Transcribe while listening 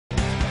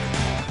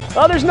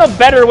Well, there's no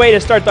better way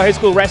to start the high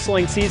school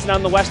wrestling season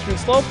on the Western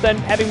Slope than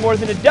having more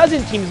than a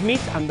dozen teams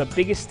meet on the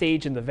biggest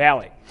stage in the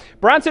Valley.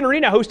 Bronson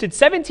Arena hosted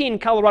 17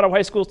 Colorado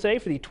high schools today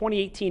for the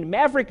 2018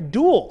 Maverick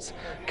Duels.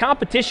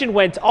 Competition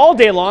went all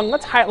day long.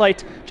 Let's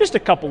highlight just a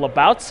couple of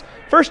bouts.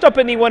 First up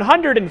in the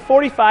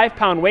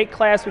 145-pound weight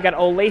class, we got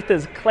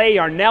Olathe's Clay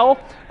Yarnell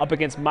up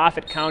against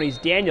Moffat County's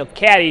Daniel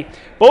Caddy.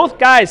 Both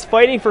guys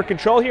fighting for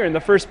control here in the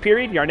first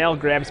period. Yarnell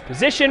grabs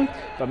position,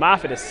 but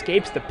Moffat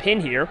escapes the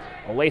pin here.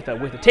 Olathe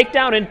with a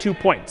takedown and 2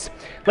 points.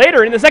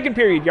 Later in the second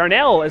period,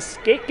 Yarnell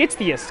gets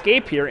the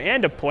escape here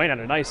and a point on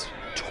a nice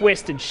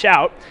twist and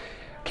shout.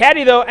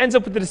 Caddy, though, ends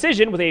up with the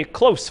decision with a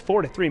close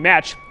 4-3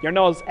 match.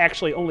 Yarnell's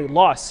actually only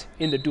loss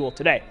in the duel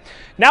today.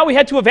 Now we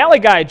head to a Valley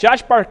guy,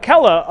 Josh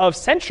Barkella of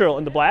Central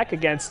in the black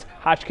against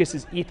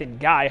Hotchkiss's Ethan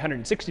Guy,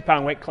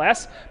 160-pound weight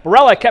class.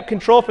 Barella kept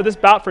control for this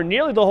bout for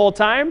nearly the whole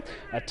time.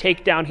 A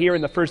takedown here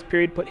in the first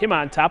period put him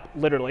on top,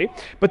 literally.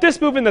 But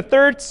this move in the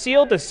third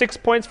sealed the 6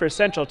 points for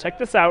Central. Check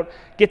this out.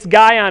 Gets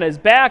Guy on his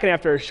back, and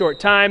after a short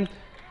time,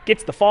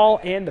 gets the fall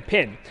and the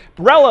pin.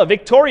 Barella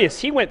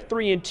victorious. He went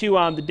 3-2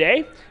 on the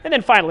day. And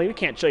then finally, we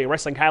can't show you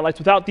wrestling highlights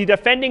without the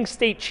defending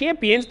state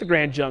champions, the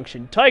Grand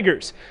Junction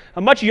Tigers.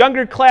 A much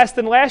younger class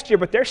than last year,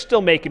 but they're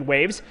still making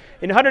waves.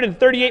 In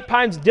 138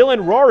 pounds,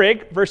 Dylan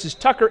Rohrig versus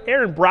Tucker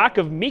Aaron Brock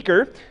of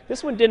Meeker.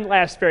 This one didn't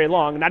last very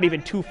long, not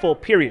even 2 full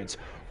periods.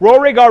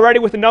 Rohrig, already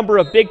with a number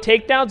of big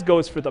takedowns,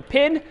 goes for the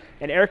pin,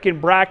 and Aaron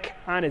Brock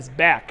on his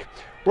back.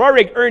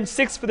 Rohrig earned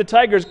 6 for the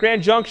Tigers.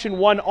 Grand Junction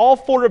won all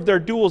 4 of their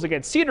duels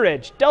against Cedar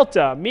Edge,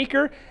 Delta,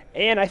 Meeker,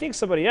 and I think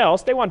somebody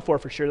else. They won 4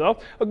 for sure, though.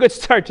 A good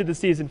start to the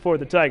season for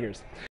the Tigers.